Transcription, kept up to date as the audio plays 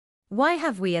Why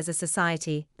have we as a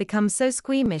society become so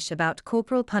squeamish about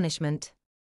corporal punishment?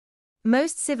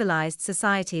 Most civilized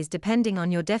societies, depending on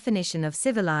your definition of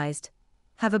civilized,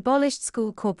 have abolished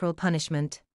school corporal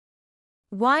punishment.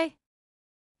 Why?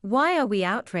 Why are we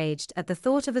outraged at the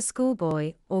thought of a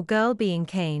schoolboy or girl being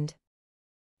caned?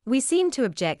 We seem to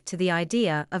object to the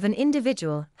idea of an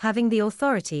individual having the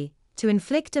authority to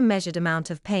inflict a measured amount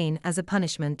of pain as a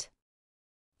punishment.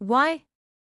 Why?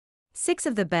 6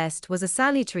 of the best was a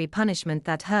salutary punishment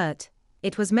that hurt,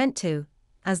 it was meant to,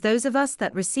 as those of us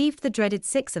that received the dreaded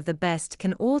 6 of the best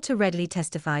can all too readily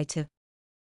testify to.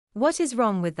 What is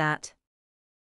wrong with that?